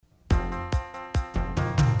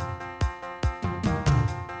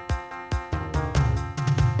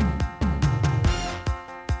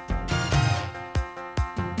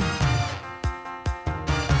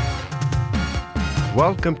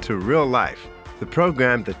Welcome to Real Life, the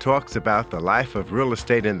program that talks about the life of real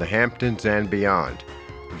estate in the Hamptons and beyond.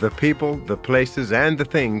 The people, the places, and the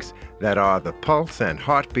things that are the pulse and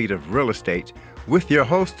heartbeat of real estate, with your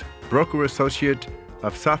host, broker associate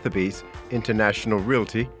of Sotheby's International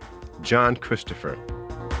Realty, John Christopher.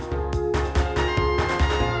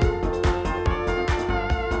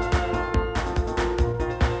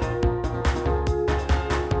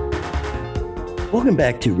 Welcome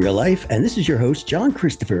back to Real Life, and this is your host, John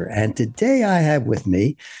Christopher. And today I have with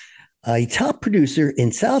me a top producer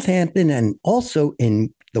in Southampton and also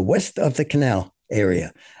in the west of the Canal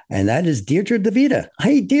area, and that is Deirdre DeVita.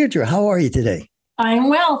 Hey, Deirdre, how are you today? I'm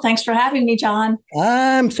well. Thanks for having me, John.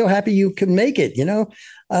 I'm so happy you could make it.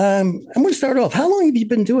 I'm going to start off. How long have you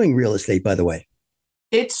been doing real estate, by the way?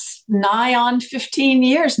 It's nigh on 15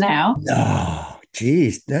 years now. Oh,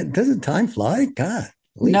 geez. Doesn't time fly? God.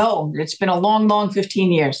 No, it's been a long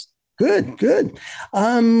 15 years. Good.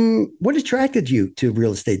 What attracted you to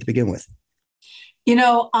real estate to begin with?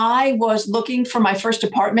 I was looking for my first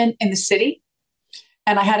apartment in the city,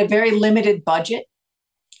 and I had a very limited budget.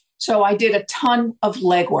 So I did a ton of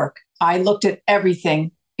legwork. I looked at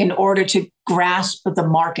everything in order to grasp the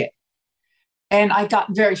market. And I got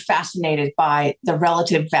very fascinated by the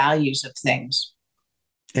relative values of things.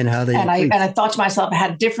 And how they I thought to myself, I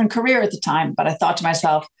had a different career at the time, but I thought to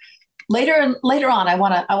myself, later on, I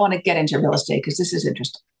want to get into real estate because this is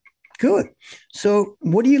interesting. Good. So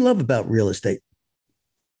what do you love about real estate?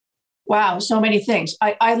 Wow, so many things.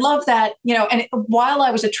 I love that, and while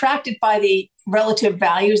I was attracted by the relative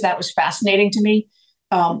values, that was fascinating to me.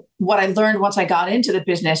 What I learned once I got into the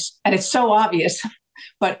business, and it's so obvious,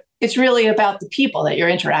 but it's really about the people that you're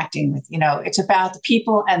interacting with. It's about the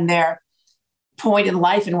people and their point in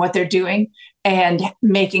life and what they're doing and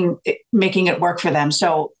making it work for them.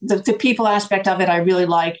 So the people aspect of it, I really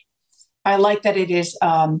like. I like that it is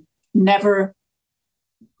never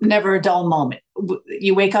a dull moment.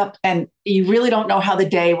 You wake up and you really don't know how the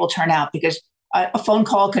day will turn out because a phone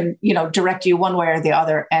call can, direct you one way or the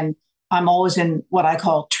other. And I'm always in what I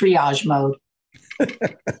call triage mode.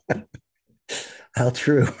 How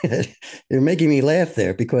true. You're making me laugh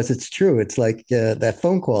there because it's true. It's like that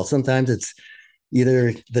phone call. Sometimes it's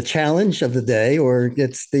either the challenge of the day or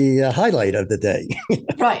it's the highlight of the day.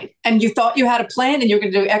 Right. And you thought you had a plan and you're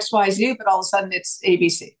going to do X, Y, Z, but all of a sudden it's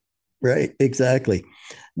ABC. Right. Exactly.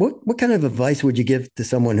 What kind of advice would you give to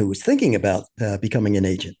someone who was thinking about becoming an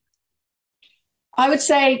agent? I would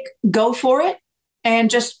say go for it and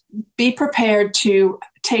just be prepared to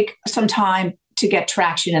take some time to get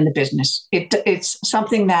traction in the business. It's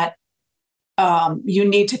something that you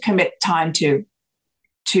need to commit time to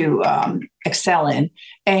excel in,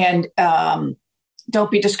 and don't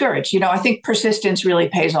be discouraged. I think persistence really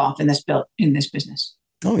pays off in this business.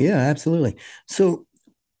 Oh yeah, absolutely. So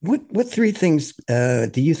what three things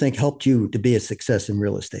do you think helped you to be a success in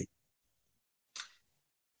real estate?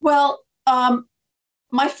 Well,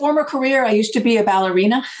 my former career, I used to be a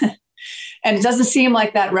ballerina, and it doesn't seem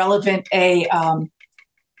like that relevant a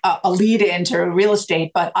lead into real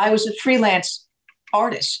estate, but I was a freelance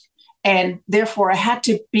artist. And therefore, I had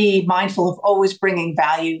to be mindful of always bringing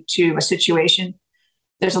value to a situation.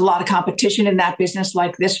 There's a lot of competition in that business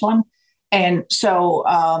like this one. And so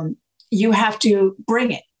you have to bring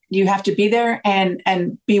it. You have to be there and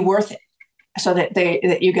be worth it so that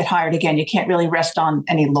you get hired again. You can't really rest on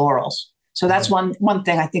any laurels. So that's one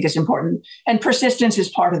thing I think is important. And persistence is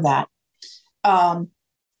part of that.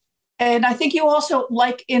 And I think you also,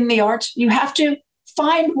 like in the arts, you have to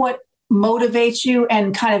find what motivates you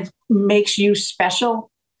and kind of makes you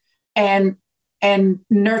special and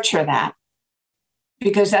nurture that,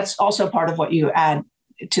 because that's also part of what you add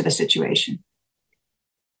to the situation.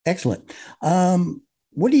 Excellent.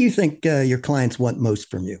 What do you think your clients want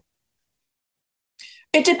most from you?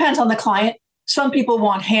 It depends on the client. Some people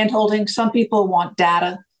want hand-holding. Some people want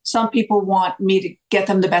data. Some people want me to get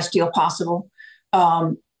them the best deal possible.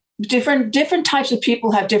 Different types of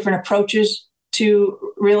people have different approaches to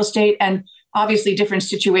real estate, and obviously different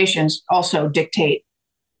situations also dictate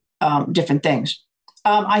different things.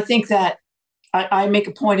 I think that I make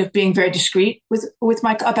a point of being very discreet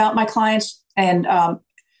about my clients, and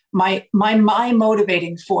my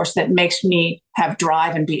motivating force that makes me have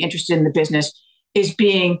drive and be interested in the business is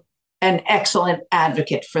being an excellent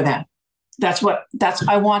advocate for them.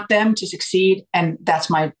 I want them to succeed, and that's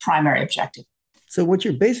my primary objective. So what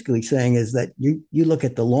you're basically saying is that you look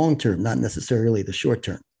at the long term, not necessarily the short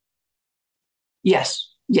term. Yes.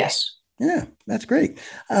 Yeah, that's great.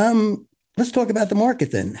 Let's talk about the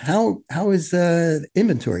market then. How is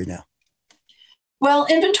inventory now? Well,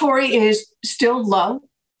 inventory is still low.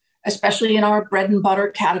 especially in our bread and butter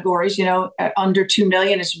categories. Under 2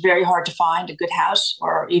 million, it's very hard to find a good house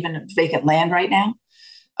or even vacant land right now.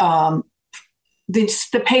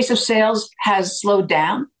 The pace of sales has slowed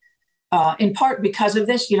down, in part because of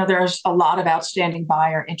this. There's a lot of outstanding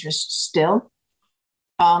buyer interest still.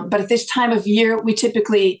 But at this time of year, we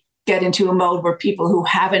typically get into a mode where people who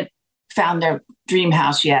haven't found their dream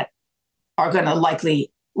house yet are going to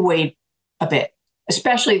likely wait a bit,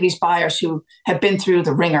 especially these buyers who have been through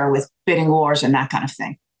the ringer with bidding wars and that kind of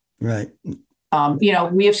thing. Right.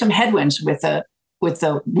 We have some headwinds with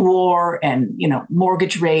the war and,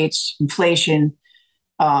 mortgage rates, inflation.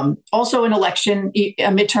 Also an election,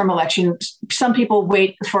 a midterm election, some people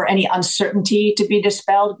wait for any uncertainty to be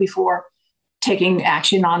dispelled before taking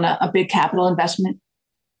action on a big capital investment.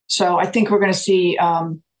 So I think we're going to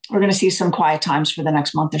see some quiet times for the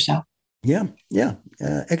next month or so. Yeah.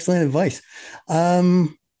 Excellent advice. Do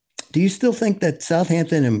you still think that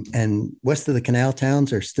Southampton and west of the canal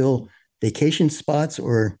towns are still vacation spots,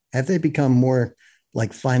 or have they become more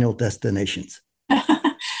like final destinations?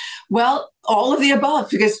 Well, all of the above,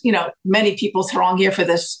 because, many people throng here for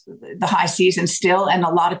the high season still, and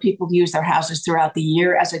a lot of people use their houses throughout the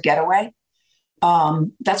year as a getaway.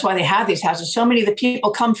 That's why they have these houses. So many of the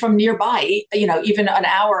people come from nearby, even an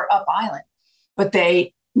hour up island, but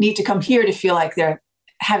they need to come here to feel like they're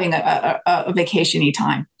having a vacation-y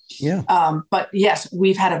time. Yeah. But yes,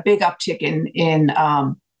 we've had a big uptick in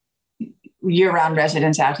year-round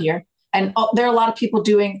residents out here, and there are a lot of people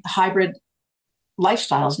doing hybrid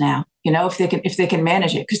lifestyles now. If they can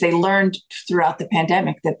manage it, because they learned throughout the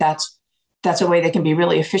pandemic that's a way they can be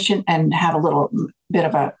really efficient and have a little bit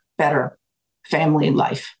of a better family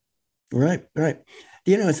life. Right.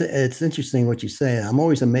 It's interesting what you say. I'm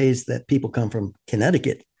always amazed that people come from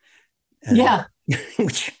Connecticut. Yeah.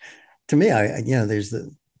 Which, to me, there's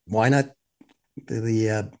why not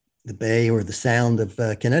the Bay or the Sound of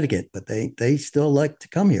Connecticut, but they still like to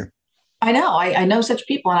come here. I know. I know such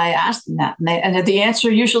people, and I ask them that, and the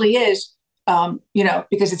answer usually is,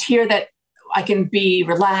 because it's here that I can be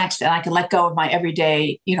relaxed and I can let go of my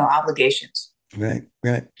everyday, obligations. Right.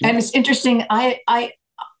 And it's interesting.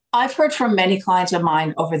 I've heard from many clients of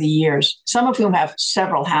mine over the years, some of whom have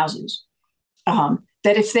several houses, that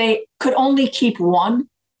if they could only keep one,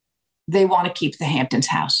 they want to keep the Hamptons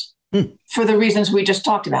house. For the reasons we just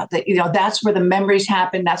talked about, that, that's where the memories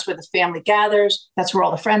happen. That's where the family gathers. That's where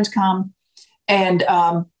all the friends come. And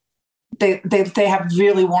they have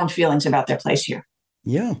really warm feelings about their place here.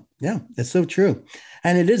 Yeah. That's so true.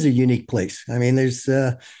 And it is a unique place. I mean, there's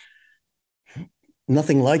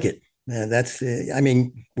nothing like it.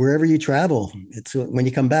 Wherever you travel, it's when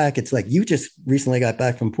you come back, it's like you just recently got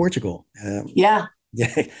back from Portugal. Yeah.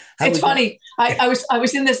 It's funny. I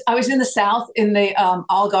was in the south, in the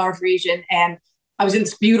Algarve region, and I was in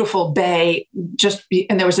this beautiful bay,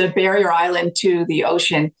 and there was a barrier island to the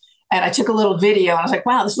ocean. And I took a little video, and I was like,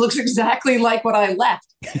 wow, this looks exactly like what I left,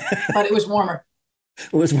 but it was warmer.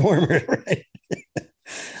 It was warmer, right?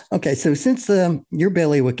 Okay, so since your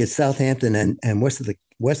bailiwick is Southampton and west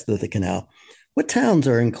of the canal, what towns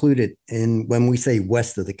are included in when we say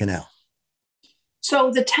west of the canal?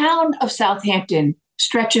 So the town of Southampton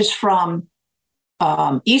stretches from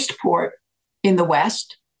Eastport in the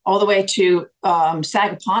west all the way to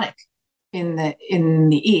Sagaponack in the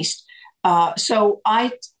east. So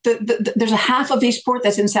there's a half of Eastport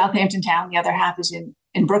that's in Southampton town. The other half is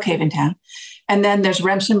in Brookhaven town. And then there's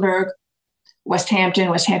Remsenburg, West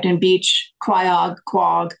Hampton Beach,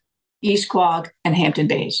 Quogue, East Quogue, and Hampton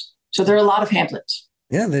Bays. So there are a lot of hamlets.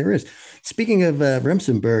 Yeah, there is. Speaking of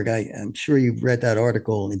Remsenburg, I'm sure you've read that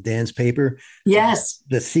article in Dan's paper. Yes.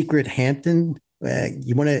 The Secret Hampton.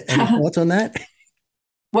 You want to, any thoughts on that?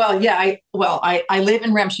 Well, yeah. I live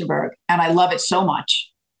in Remsenburg, and I love it so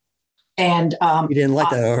much. And you didn't like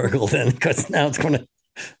that article then, because now it's going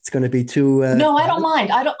to be too. No, I don't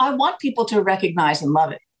mind. I want people to recognize and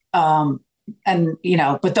love it. And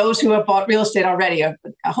but those who have bought real estate already,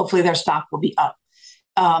 hopefully their stock will be up.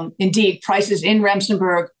 Indeed, prices in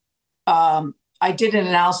Remsenburg, I did an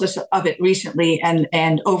analysis of it recently,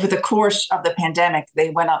 and over the course of the pandemic, they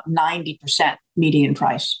went up 90% median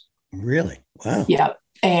price. Really? Wow. Yeah.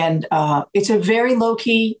 And it's a very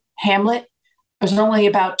low-key hamlet. There's only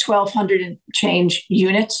about 1,200 and change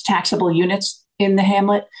units, taxable units in the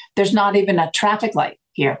hamlet. There's not even a traffic light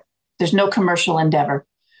here. There's no commercial endeavor.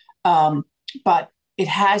 But it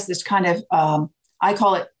has this kind of, I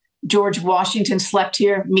call it George Washington slept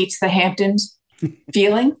here meets the Hamptons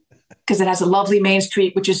feeling, because it has a lovely main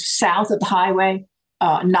street, which is south of the highway,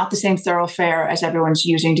 not the same thoroughfare as everyone's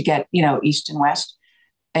using to get, east and west,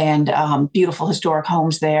 and beautiful historic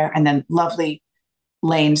homes there, and then lovely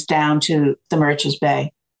lanes down to the Moriches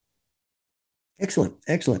Bay. Excellent.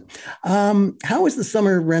 Excellent. How was the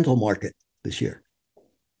summer rental market this year?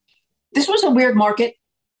 This was a weird market.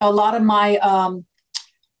 A lot of my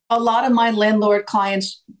landlord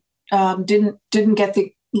clients didn't get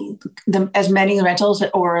the as many rentals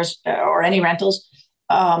or any rentals.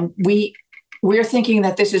 We're thinking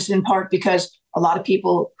that this is in part because a lot of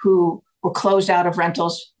people who were closed out of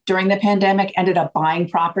rentals during the pandemic ended up buying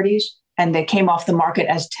properties, and they came off the market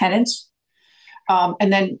as tenants.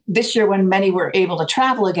 And then this year, when many were able to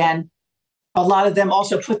travel again, a lot of them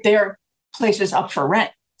also put their places up for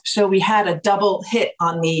rent. So we had a double hit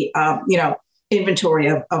on the inventory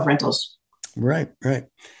of rentals. Right, right.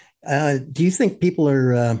 Do you think people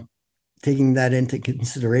are taking that into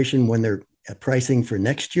consideration when they're pricing for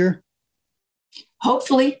next year?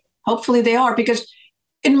 Hopefully they are, because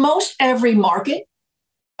in most every market,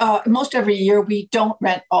 most every year, we don't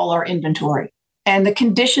rent all our inventory. And the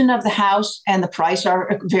condition of the house and the price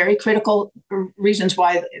are very critical reasons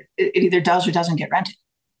why it either does or doesn't get rented.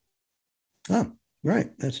 Oh, right.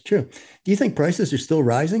 That's true. Do you think prices are still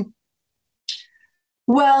rising?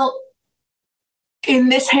 Well, in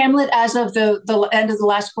this hamlet, as of the end of the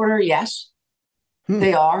last quarter, yes,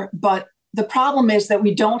 they are. But the problem is that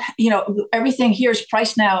we don't, everything here is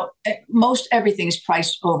priced now. Most everything is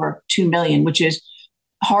priced over $2 million, which is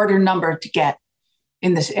a harder number to get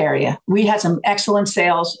in this area. We had some excellent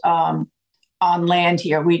sales on land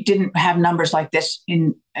here. We didn't have numbers like this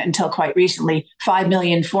until quite recently. 5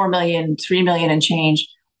 million, 4 million, 3 million and change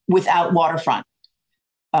without waterfront.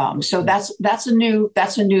 So that's a new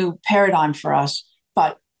paradigm for us,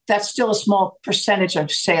 but that's still a small percentage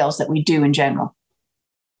of sales that we do in general.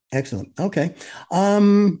 Excellent. Okay.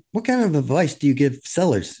 What kind of advice do you give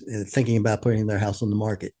sellers thinking about putting their house on the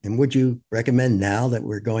market? And would you recommend now that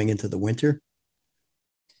we're going into the winter?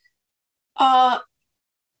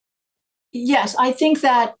 Yes, I think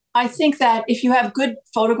that if you have good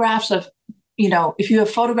photographs of, if you have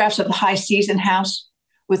photographs of the high season house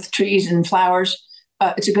with trees and flowers,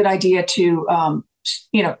 it's a good idea to,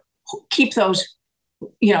 keep those,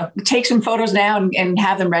 take some photos now and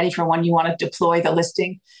have them ready for when you want to deploy the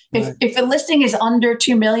listing. Right. If the listing is under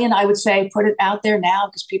 2 million, I would say put it out there now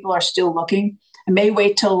because people are still looking. I may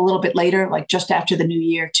wait till a little bit later, like just after the new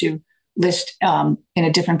year, to list in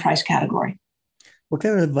a different price category. What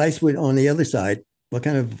kind of advice on the other side, what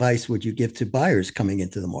kind of advice would you give to buyers coming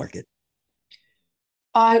into the market?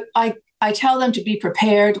 I tell them to be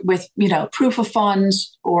prepared with, proof of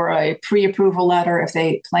funds or a pre-approval letter if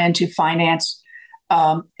they plan to finance,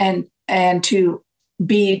 and to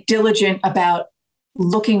be diligent about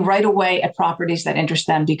looking right away at properties that interest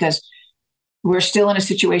them, because we're still in a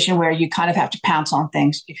situation where you kind of have to pounce on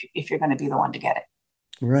things if you're going to be the one to get it.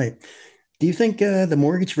 Right. Do you think the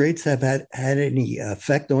mortgage rates have had any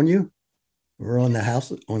effect on you or on the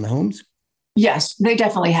homes? Yes, they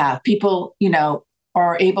definitely have. People,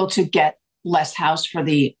 are able to get less house for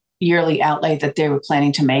the yearly outlay that they were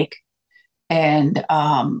planning to make. And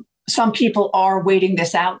some people are waiting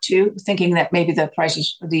this out too, thinking that maybe the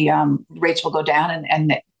rates will go down and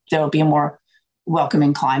that there will be a more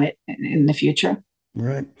welcoming climate in the future.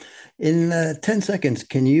 Right. In 10 seconds,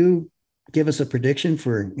 can you give us a prediction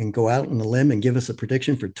and go out on a limb and give us a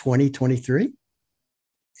prediction for 2023?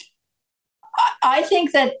 I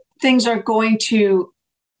think that things are going to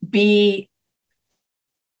be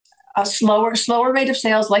a slower rate of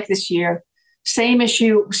sales like this year. Same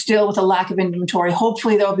issue still with a lack of inventory.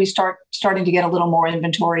 Hopefully they'll be starting to get a little more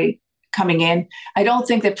inventory coming in. I don't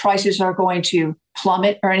think that prices are going to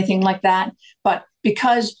plummet or anything like that, but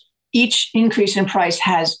because each increase in price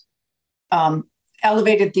has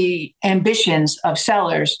elevated the ambitions of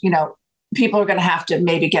sellers, people are going to have to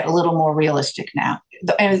maybe get a little more realistic now.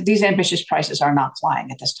 And these ambitious prices are not flying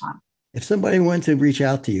at this time. If somebody wanted to reach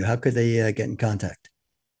out to you, how could they get in contact?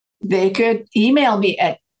 They could email me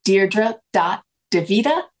at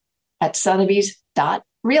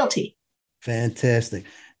deirdre.devita@sotheby's.realty. Fantastic.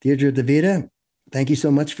 Deirdre DeVita, thank you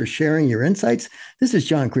so much for sharing your insights. This is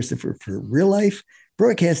John Christopher for Real Life,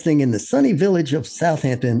 broadcasting in the sunny village of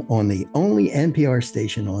Southampton on the only NPR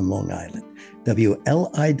station on Long Island,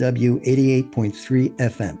 WLIW 88.3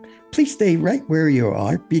 FM. Please stay right where you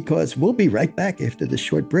are, because we'll be right back after this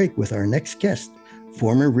short break with our next guest,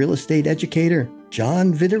 former real estate educator,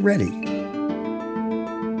 John Vidaretti.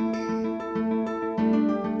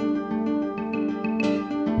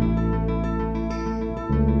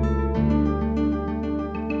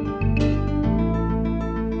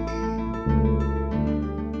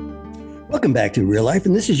 Welcome back to Real Life,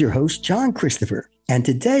 and this is your host, John Christopher. And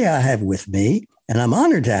today I have with me, and I'm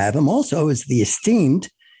honored to have him also, is the esteemed,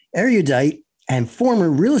 erudite, and former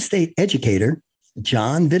real estate educator,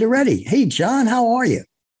 John Viteretti. Hey, John, how are you?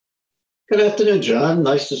 Good afternoon, John.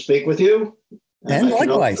 Nice to speak with you. And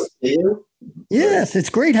likewise. Yes, it's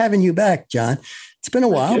great having you back, John. It's been a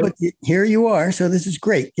while, but here you are. So this is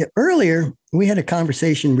great. Earlier, we had a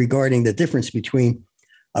conversation regarding the difference between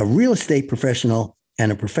a real estate professional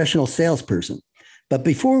and a professional salesperson. But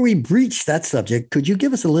before we breach that subject, could you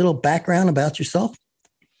give us a little background about yourself?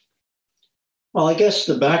 Well, I guess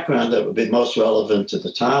the background that would be most relevant to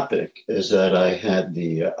the topic is that I had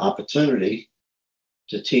the opportunity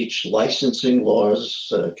to teach licensing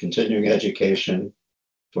laws, continuing education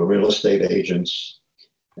for real estate agents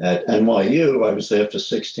at NYU. I was there for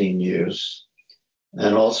 16 years,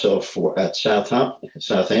 and also at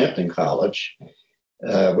Southampton College,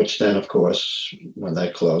 which then, of course, when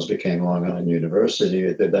that closed, became Long Island University.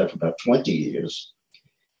 I did that for about 20 years.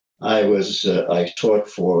 I taught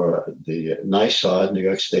for the NYSOD, New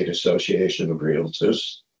York State Association of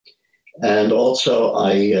Realtors, and also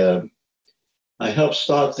I helped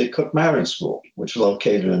start the Cook Marin School, which is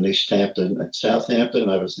located in East Hampton and Southampton.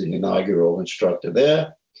 I was the inaugural instructor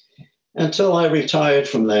there until I retired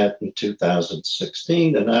from that in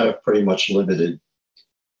 2016, and now I've pretty much limited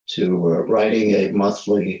to writing a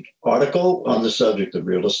monthly article on the subject of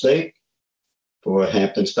real estate for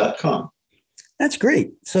Hamptons.com. That's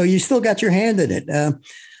great. So you still got your hand in it.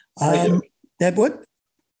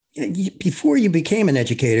 Before you became an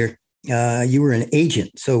educator, you were an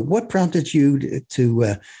agent. So what prompted you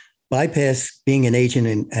to bypass being an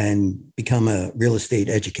agent and become a real estate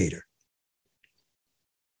educator?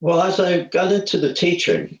 Well, as I got into the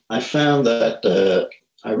teaching, I found that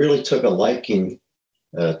I really took a liking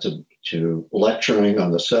to lecturing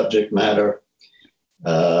on the subject matter.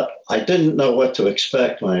 I didn't know what to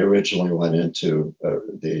expect when I originally went into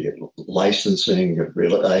the licensing.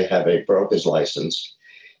 I have a broker's license,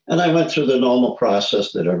 and I went through the normal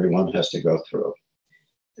process that everyone has to go through.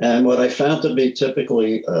 And what I found to be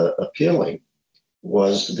typically appealing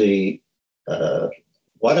was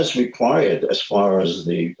what is required as far as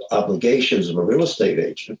the obligations of a real estate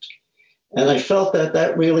agent. And I felt that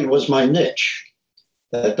that really was my niche,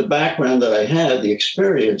 that the background that I had, the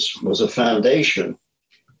experience, was a foundation.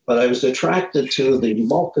 But I was attracted to the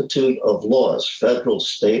multitude of laws, federal,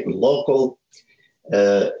 state, and local,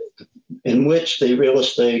 in which the real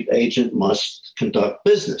estate agent must conduct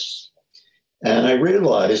business. And I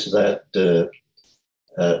realized that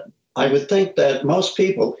I would think that most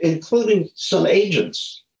people, including some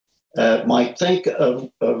agents, might think of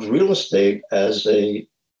real estate as a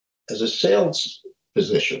sales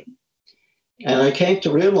position. And I came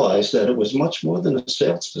to realize that it was much more than a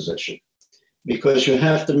sales position, because you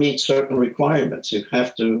have to meet certain requirements. You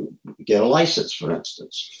have to get a license, for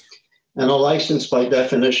instance. And a license, by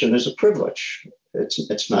definition, is a privilege.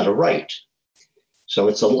 It's not a right. So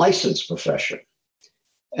it's a licensed profession.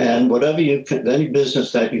 And any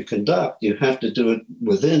business that you conduct, you have to do it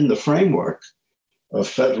within the framework of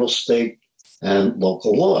federal, state, and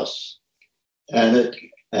local laws. And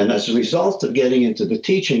as a result of getting into the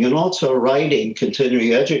teaching and also writing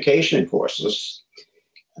continuing education courses,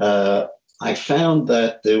 I found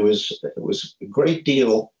that there was a great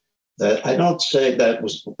deal that I don't say that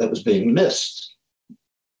was being missed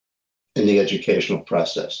in the educational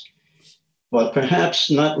process, but perhaps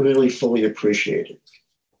not really fully appreciated.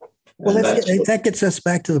 Well, that gets us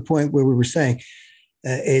back to the point where we were saying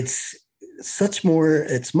it's much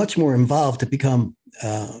more involved to become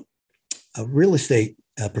a real estate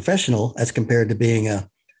professional as compared to being a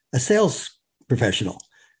sales professional.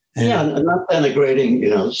 And I'm not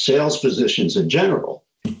denigrating, sales positions in general,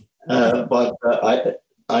 but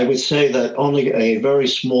I would say that only a very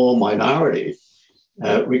small minority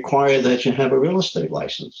require that you have a real estate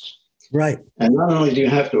license. Right. And not only do you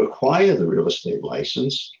have to acquire the real estate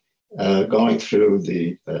license, going through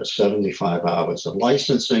the 75 hours of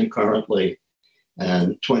licensing currently,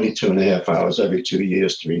 and 22 and a half hours every 2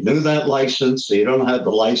 years to renew that license. So you don't have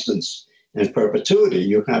the license in perpetuity.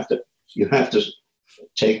 You have to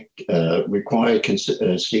take required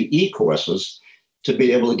CE courses to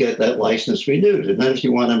be able to get that license renewed. And then if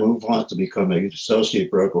you want to move on to become an associate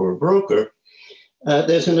broker or a broker,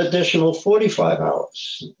 there's an additional 45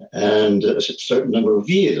 hours and a certain number of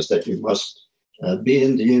years that you must be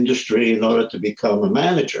in the industry in order to become a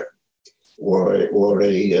manager or a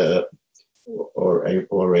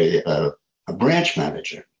branch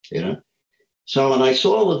manager, So when I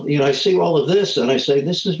saw, I see all of this and I say,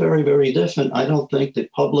 this is very, very different. I don't think the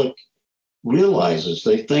public realizes.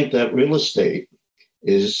 They think that real estate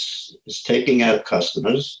is taking out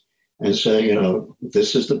customers and saying,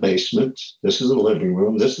 this is the basement, this is the living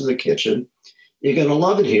room, this is the kitchen, you're going to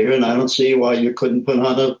love it here, and I don't see why you couldn't put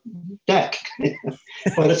on a deck.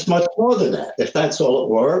 But it's much more than that. If that's all it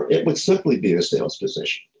were, it would simply be a sales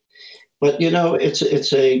position. But,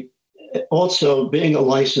 it's also being a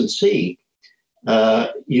licensee,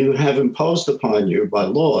 you have imposed upon you by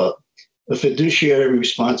law a fiduciary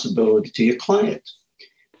responsibility to your client,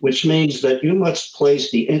 which means that you must place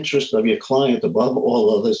the interest of your client above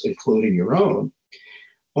all others, including your own,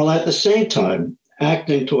 while at the same time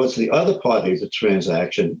acting towards the other party of the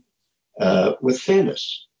transaction with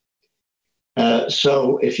fairness.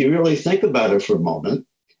 So if you really think about it for a moment,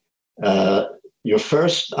 your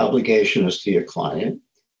first obligation is to your client.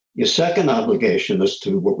 Your second obligation is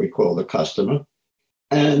to what we call the customer.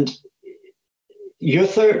 And you're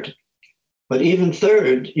third. But even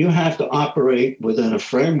third, you have to operate within a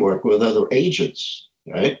framework with other agents,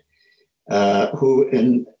 right? Who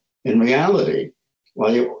in reality,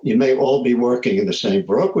 while you may all be working in the same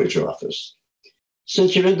brokerage office,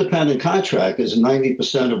 since you're independent contractors,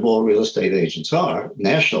 90% of all real estate agents are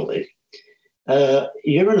nationally,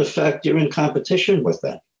 you're in competition with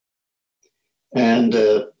them. And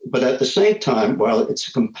but at the same time, while it's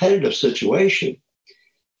a competitive situation,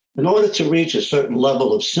 in order to reach a certain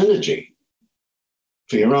level of synergy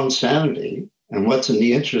for your own sanity and what's in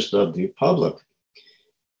the interest of the public,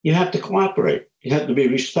 you have to cooperate. You have to be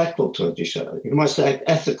respectful towards each other. You must act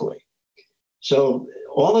ethically. So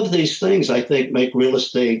all of these things, I think, make real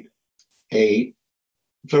estate a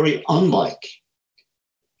very unlike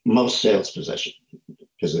most sales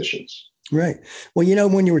positions. Right. Well,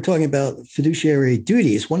 when you were talking about fiduciary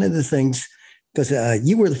duties, one of the things, because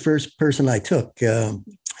you were the first person I took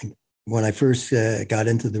when I first got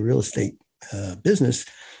into the real estate business,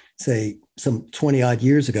 say some 20 odd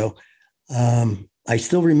years ago. I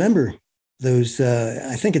still remember those,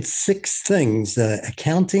 I think it's 6 things: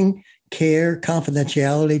 accounting, care,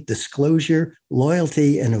 confidentiality, disclosure,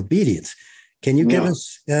 loyalty, and obedience. Can you give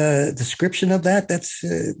us a description of that? That's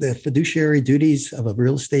the fiduciary duties of a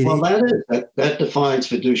real estate agent. Well, that defines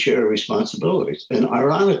fiduciary responsibilities. And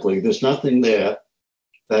ironically, there's nothing there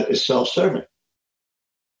that is self-serving.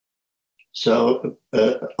 So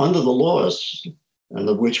under the laws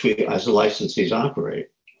under which we as licensees operate,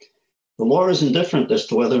 the law is indifferent as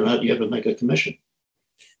to whether or not you ever make a commission.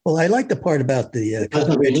 Well, I like the part about the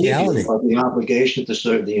confidentiality. Of the obligation to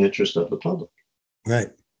serve the interest of the public. Right.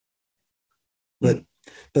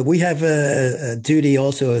 But we have a duty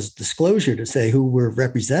also as disclosure to say who we're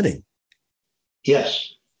representing.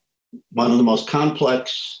 Yes. One of the most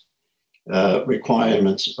complex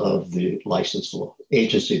requirements of the license law,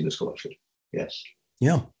 agency disclosure. Yes.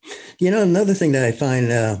 Yeah. Another thing that I find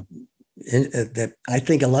that I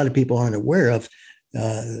think a lot of people aren't aware of,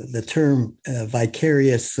 the term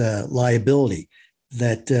vicarious liability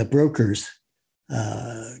that brokers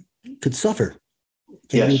could suffer.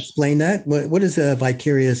 Can you explain that? What is a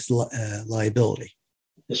vicarious liability?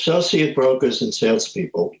 Associate brokers and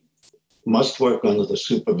salespeople must work under the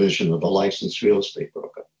supervision of a licensed real estate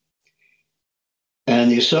broker.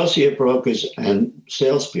 And the associate brokers and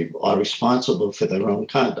salespeople are responsible for their own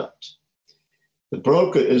conduct. The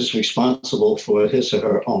broker is responsible for his or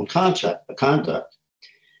her own conduct,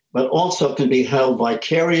 but also can be held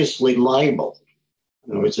vicariously liable,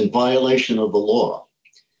 in other words, in violation of the law,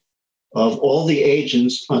 of all the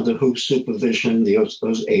agents under whose supervision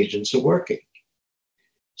those agents are working.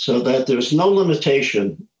 So that there's no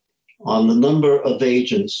limitation on the number of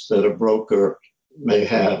agents that a broker may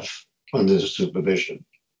have under the supervision.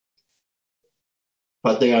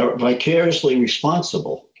 But they are vicariously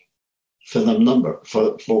responsible for the number,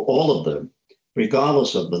 for all of them,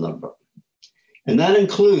 regardless of the number. And that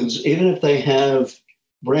includes, even if they have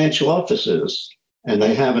branch offices and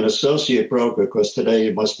they have an associate broker, because today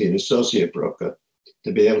you must be an associate broker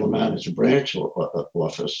to be able to manage a branch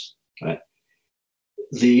office, right?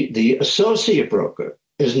 The associate broker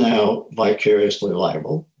is now vicariously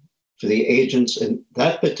liable for the agents in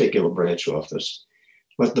that particular branch office,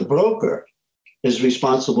 but the broker is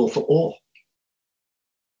responsible for all.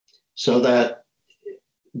 So that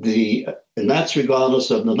and that's regardless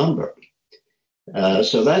of the number.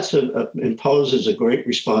 So that's imposes a great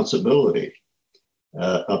responsibility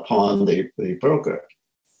upon the broker.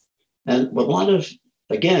 And a lot of,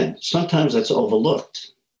 again, sometimes that's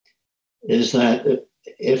overlooked, is that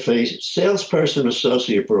if a salesperson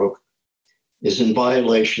associate broker is in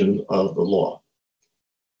violation of the law,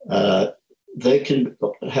 they can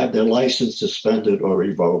have their license suspended or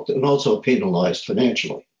revoked and also penalized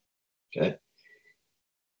financially. Okay.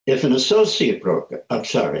 If the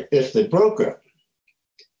broker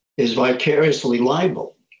is vicariously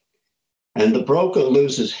liable and the broker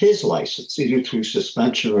loses his license, either through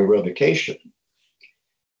suspension or revocation,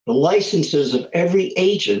 the licenses of every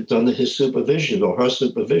agent under his supervision or her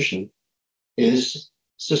supervision is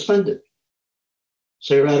suspended.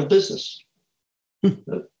 So you're out of business.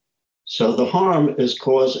 So the harm is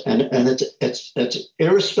caused, and it's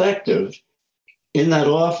irrespective in that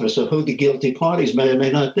office of who the guilty parties may or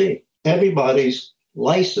may not be. Everybody's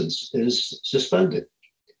license is suspended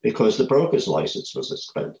because the broker's license was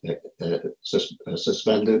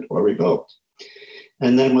suspended or revoked.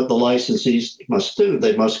 And then what the licensees must do,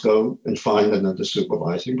 they must go and find another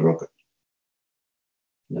supervising broker.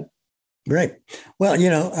 Yeah. Right. Well,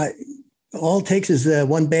 all it takes is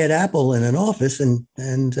one bad apple in an office, and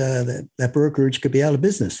that brokerage could be out of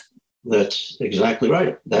business. That's exactly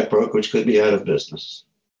right. That brokerage could be out of business.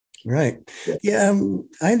 Right. Yeah.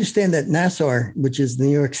 I understand that NASAR, which is the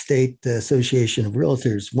New York State Association of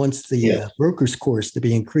Realtors, wants the broker's course to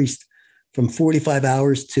be increased from 45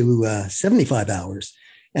 hours to 75 hours,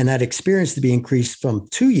 and that experience to be increased from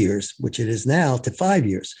 2 years, which it is now, to 5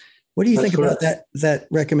 years. What do you think about that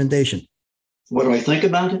recommendation? What do I think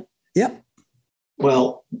about it? Yep.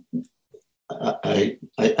 Well,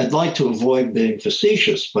 I'd like to avoid being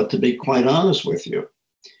facetious, but to be quite honest with you,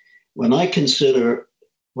 when I consider,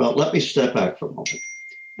 well, let me step back for a moment.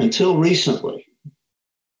 Until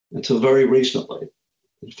very recently,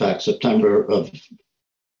 in fact, September of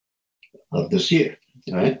this year,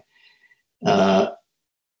 right?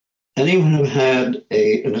 Anyone who had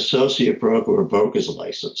an associate broker or broker's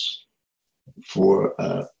license for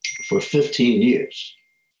 15 years,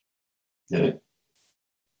 okay,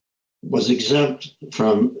 was exempt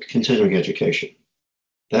from continuing education.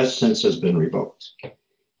 That since has been revoked.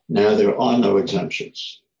 Now there are no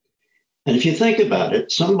exemptions. And if you think about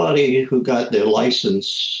it, somebody who got their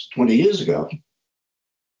license 20 years ago,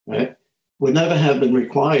 right, would never have been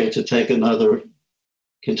required to take another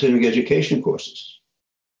continuing education courses.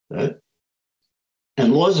 Right?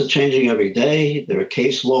 And laws are changing every day. There are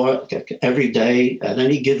case law every day. At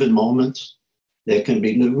any given moment, there can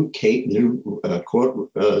be new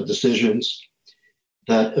court decisions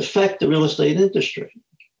that affect the real estate industry.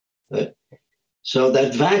 Right? So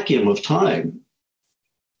that vacuum of time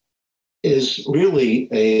is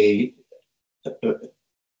really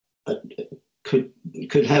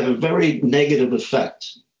could have a very negative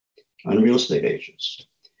effect on real estate agents.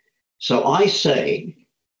 So I say,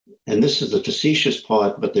 and this is the facetious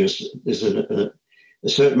part, but there's a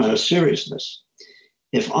certain amount of seriousness.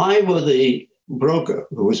 If I were the broker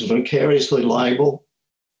who was vicariously liable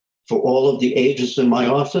for all of the agents in my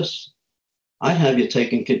office, I'd have you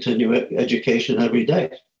taking continuing education every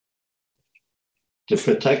day to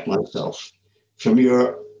protect myself from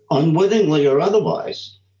your unwittingly or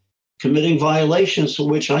otherwise committing violations for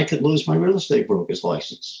which I could lose my real estate broker's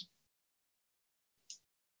license.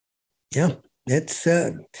 Yeah, it's.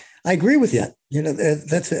 I agree with you.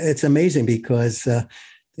 It's amazing because I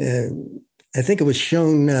think it was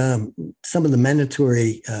shown some of the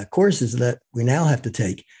mandatory courses that we now have to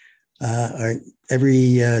take are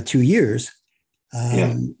every 2 years.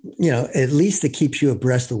 At least it keeps you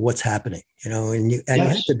abreast of what's happening, and you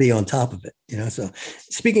have to be on top of it, So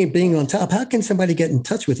speaking of being on top, how can somebody get in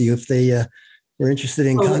touch with you if they were interested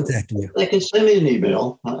in contacting you? They can send me an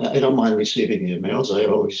email. I don't mind receiving emails. I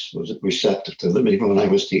always was receptive to them, even when I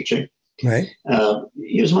was teaching. Right.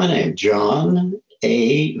 Use my name, John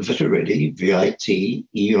A. Viteritti, VITERITTI,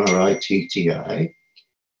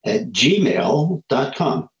 at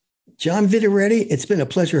gmail.com. John Viteritti, it's been a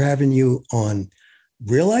pleasure having you on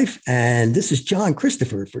Real Life. And this is John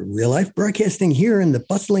Christopher for Real Life, broadcasting here in the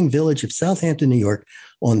bustling village of Southampton, New York,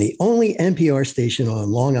 on the only NPR station on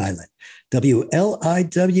Long Island,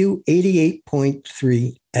 WLIW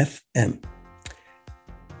 88.3 FM.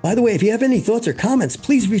 By the way, if you have any thoughts or comments,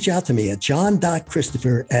 please reach out to me at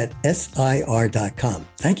john.christopher@sir.com.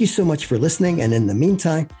 Thank you so much for listening. And in the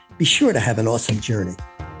meantime, be sure to have an awesome journey.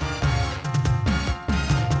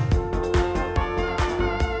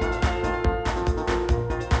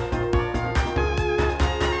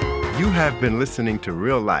 You have been listening to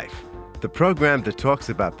Real Life, the program that talks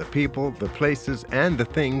about the people, the places, and the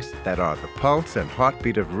things that are the pulse and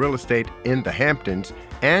heartbeat of real estate in the Hamptons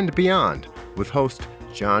and beyond, with host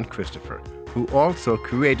John Christopher, who also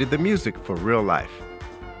created the music for Real Life.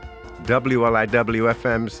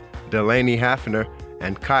 WLIW-FM's Delaney Hafner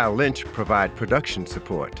and Kyle Lynch provide production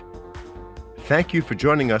support. Thank you for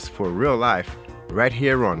joining us for Real Life, right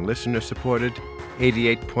here on listener-supported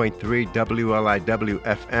 88.3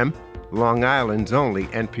 WLIW-FM, Long Island's only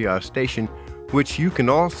NPR station, which you can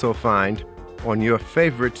also find on your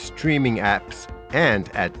favorite streaming apps and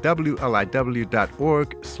at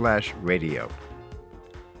WLIW.org/radio.